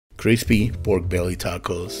crispy pork belly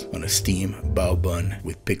tacos on a steamed bao bun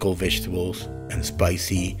with pickled vegetables and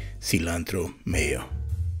spicy cilantro mayo.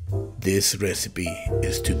 This recipe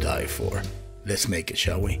is to die for. Let's make it,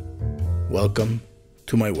 shall we? Welcome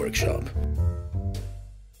to my workshop.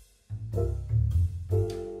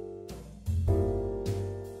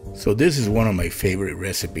 So this is one of my favorite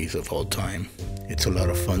recipes of all time. It's a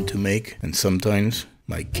lot of fun to make, and sometimes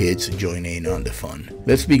my kids join in on the fun.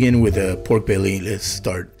 Let's begin with the pork belly. Let's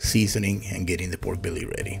start seasoning and getting the pork belly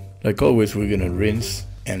ready. Like always, we're gonna rinse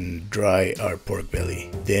and dry our pork belly.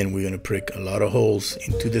 Then we're gonna prick a lot of holes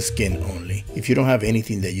into the skin only. If you don't have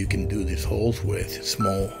anything that you can do these holes with,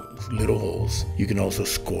 small little holes, you can also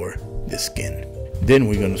score the skin. Then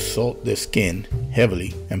we're gonna salt the skin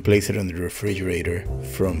heavily and place it in the refrigerator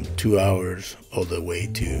from 2 hours all the way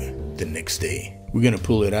to the next day. We're gonna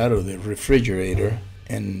pull it out of the refrigerator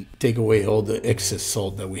and take away all the excess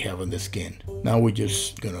salt that we have on the skin. Now we're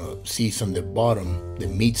just gonna season the bottom, the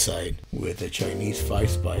meat side, with a Chinese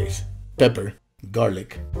 5-spice, pepper,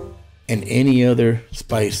 garlic, and any other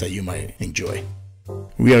spice that you might enjoy.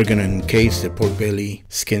 We are gonna encase the pork belly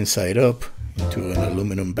skin side up into an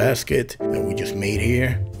aluminum basket that we just made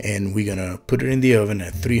here, and we're gonna put it in the oven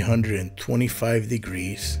at 325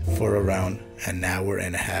 degrees for around an hour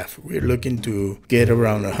and a half. We're looking to get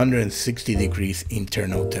around 160 degrees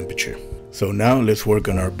internal temperature. So now let's work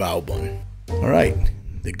on our bao bun. All right,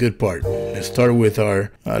 the good part. Let's start with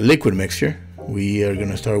our liquid mixture. We are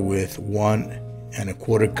gonna start with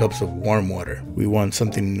 1¼ cups of warm water. We want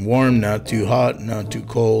something warm, not too hot, not too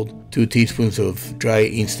cold. 2 teaspoons of dry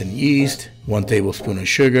instant yeast, 1 tablespoon of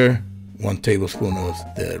sugar, 1 tablespoon of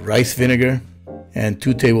the rice vinegar, and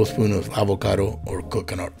 2 tablespoons of avocado or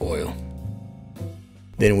coconut oil.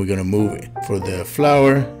 Then we're gonna move it. For the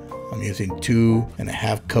flour, I'm using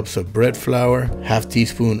 2½ cups of bread flour, ½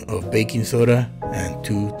 teaspoon of baking soda, and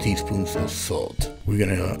 2 teaspoons of salt. We're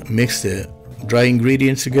gonna mix the dry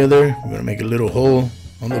ingredients together. We're gonna make a little hole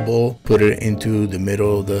on the bowl, put it into the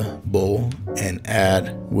middle of the bowl, and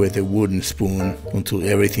add with a wooden spoon until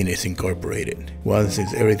everything is incorporated. Once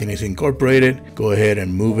everything is incorporated, go ahead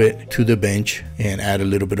and move it to the bench and add a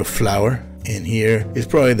little bit of flour. And here is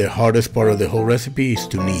probably the hardest part of the whole recipe, is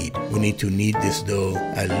to knead. We need to knead this dough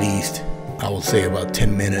at least, I will say, about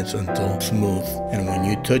 10 minutes until smooth. And when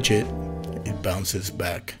you touch it, it bounces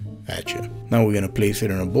back at you. Now we're gonna place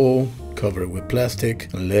it in a bowl, cover it with plastic,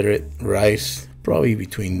 and let it rise probably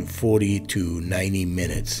between 40 to 90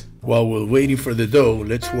 minutes. While we're waiting for the dough,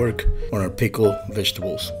 let's work on our pickled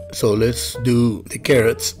vegetables. So let's do the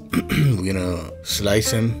carrots. We're gonna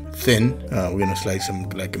slice them thin. We're gonna slice them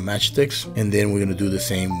like matchsticks, and then we're gonna do the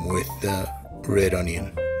same with the red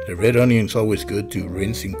onion. The red onion is always good to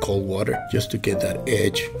rinse in cold water just to get that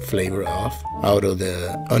edge flavor off out of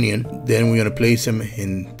the onion. Then we're gonna place them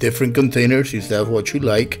in different containers, if that's what you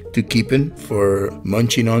like, to keep them for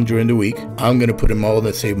munching on during the week. I'm gonna put them all in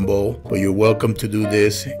the same bowl, but you're welcome to do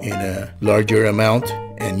this in a larger amount,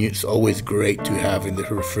 and it's always great to have in the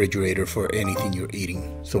refrigerator for anything you're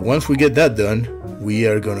eating. So once we get that done, we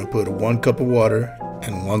are gonna put 1 cup of water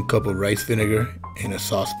and 1 cup of rice vinegar in a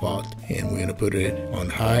sauce pot, and we're gonna put it on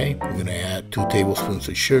high. We're gonna add 2 tablespoons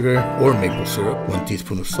of sugar or maple syrup, 1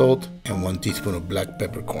 teaspoon of salt, and 1 teaspoon of black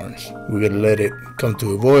peppercorns. We're gonna let it come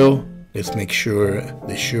to a boil. Let's make sure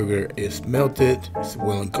the sugar is melted, it's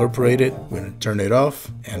well incorporated. We're gonna turn it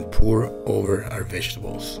off and pour over our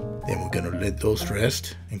vegetables. Then we're gonna let those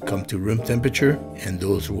rest and come to room temperature, and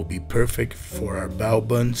those will be perfect for our bao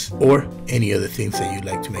buns or any other things that you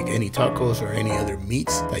like to make, any tacos or any other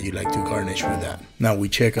meats that you like to garnish with that. Now we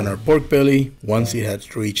check on our pork belly. Once it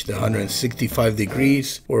has reached 165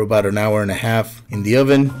 degrees for about an hour and a half in the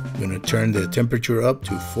oven, we're gonna turn the temperature up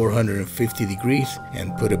to 450 degrees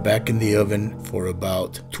and put it back in the oven for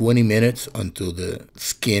about 20 minutes until the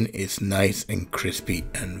skin is nice and crispy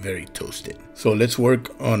and very toasted. So let's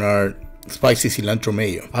work on our spicy cilantro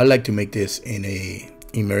mayo. I like to make this in a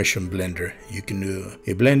immersion blender. You can do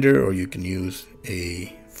a blender or you can use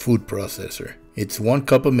a food processor. It's 1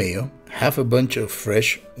 cup of mayo, half a bunch of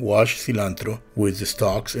fresh washed cilantro with the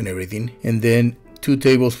stalks and everything, and then 2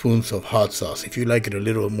 tablespoons of hot sauce. If you like it a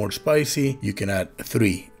little more spicy, you can add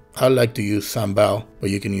 3. I like to use sambal, but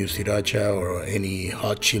you can use sriracha or any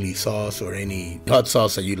hot chili sauce or any hot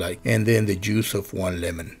sauce that you like. And then the juice of 1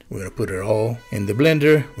 lemon. We're gonna put it all in the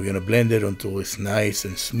blender. We're gonna blend it until it's nice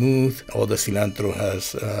and smooth. All the cilantro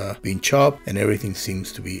has been chopped and everything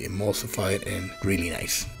seems to be emulsified and really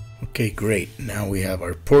nice. Okay, great. Now we have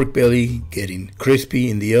our pork belly getting crispy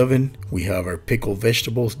in the oven. We have our pickled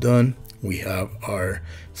vegetables done. We have our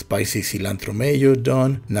spicy cilantro mayo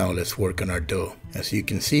done. Now let's work on our dough. As you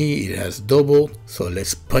can see, it has doubled. So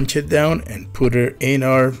let's punch it down and put it in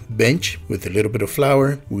our bench with a little bit of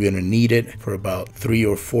flour. We're gonna knead it for about 3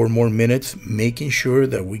 or 4 more minutes, making sure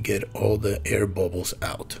that we get all the air bubbles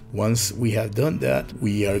out. Once we have done that,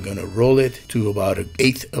 we are gonna roll it to about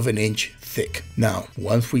 1/8 of an inch thick. Now,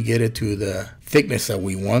 once we get it to the thickness that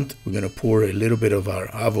we want, we're gonna pour a little bit of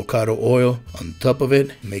our avocado oil on top of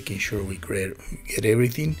it, making sure we get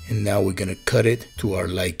everything. And now we're gonna cut it to our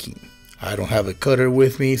liking. I don't have a cutter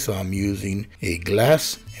with me, so I'm using a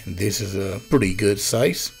glass, and this is a pretty good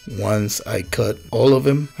size. Once I cut all of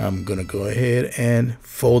them, I'm gonna go ahead and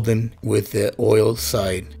fold them with the oil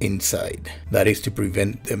side inside. That is to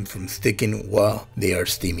prevent them from sticking while they are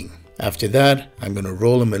steaming. After that, I'm gonna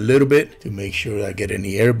roll them a little bit to make sure I get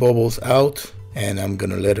any air bubbles out, and I'm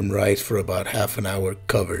gonna let them rise for about half an hour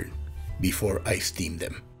covered before I steam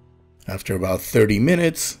them. After about 30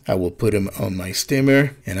 minutes, I will put them on my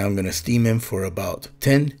steamer, and I'm gonna steam them for about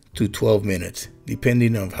 10 to 12 minutes,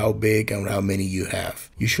 depending on how big and how many you have.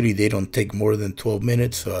 Usually they don't take more than 12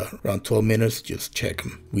 minutes, so around 12 minutes, just check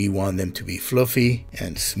them. We want them to be fluffy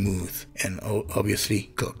and smooth and obviously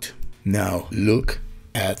cooked. Now look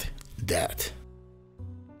at that.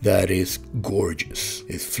 That is gorgeous.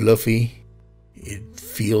 It's fluffy. It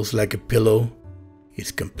feels like a pillow.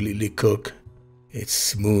 It's completely cooked. It's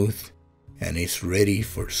smooth, and it's ready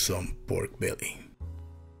for some pork belly.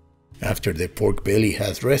 After the pork belly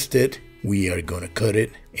has rested, we are gonna cut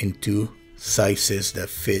it into sizes that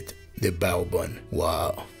fit the bao bun.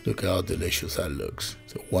 Wow, look how delicious that looks.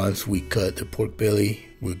 So once we cut the pork belly,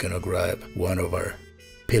 we're gonna grab one of our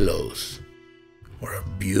pillows or our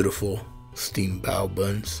beautiful steamed bao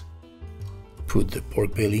buns. Put the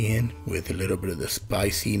pork belly in with a little bit of the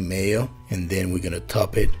spicy mayo, and then we're gonna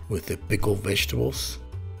top it with the pickled vegetables.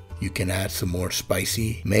 You can add some more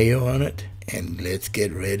spicy mayo on it, and let's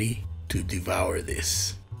get ready to devour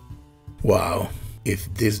this. Wow, if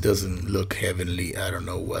this doesn't look heavenly, I don't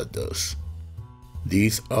know what does.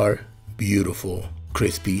 These are beautiful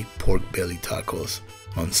crispy pork belly tacos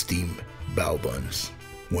on steamed bao buns.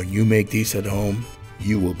 When you make these at home,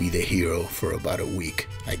 you will be the hero for about a week,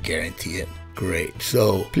 I guarantee it. Great.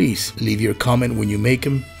 So please leave your comment when you make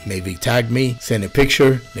them. Maybe tag me, send a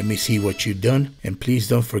picture, let me see what you've done. And please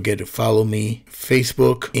don't forget to follow me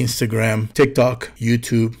Facebook, Instagram, TikTok,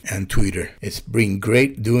 YouTube, and Twitter. It's been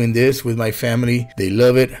great doing this with my family. They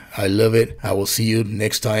love it. I love it. I will see you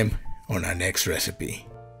next time on our next recipe.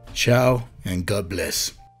 Ciao and God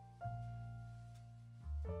bless.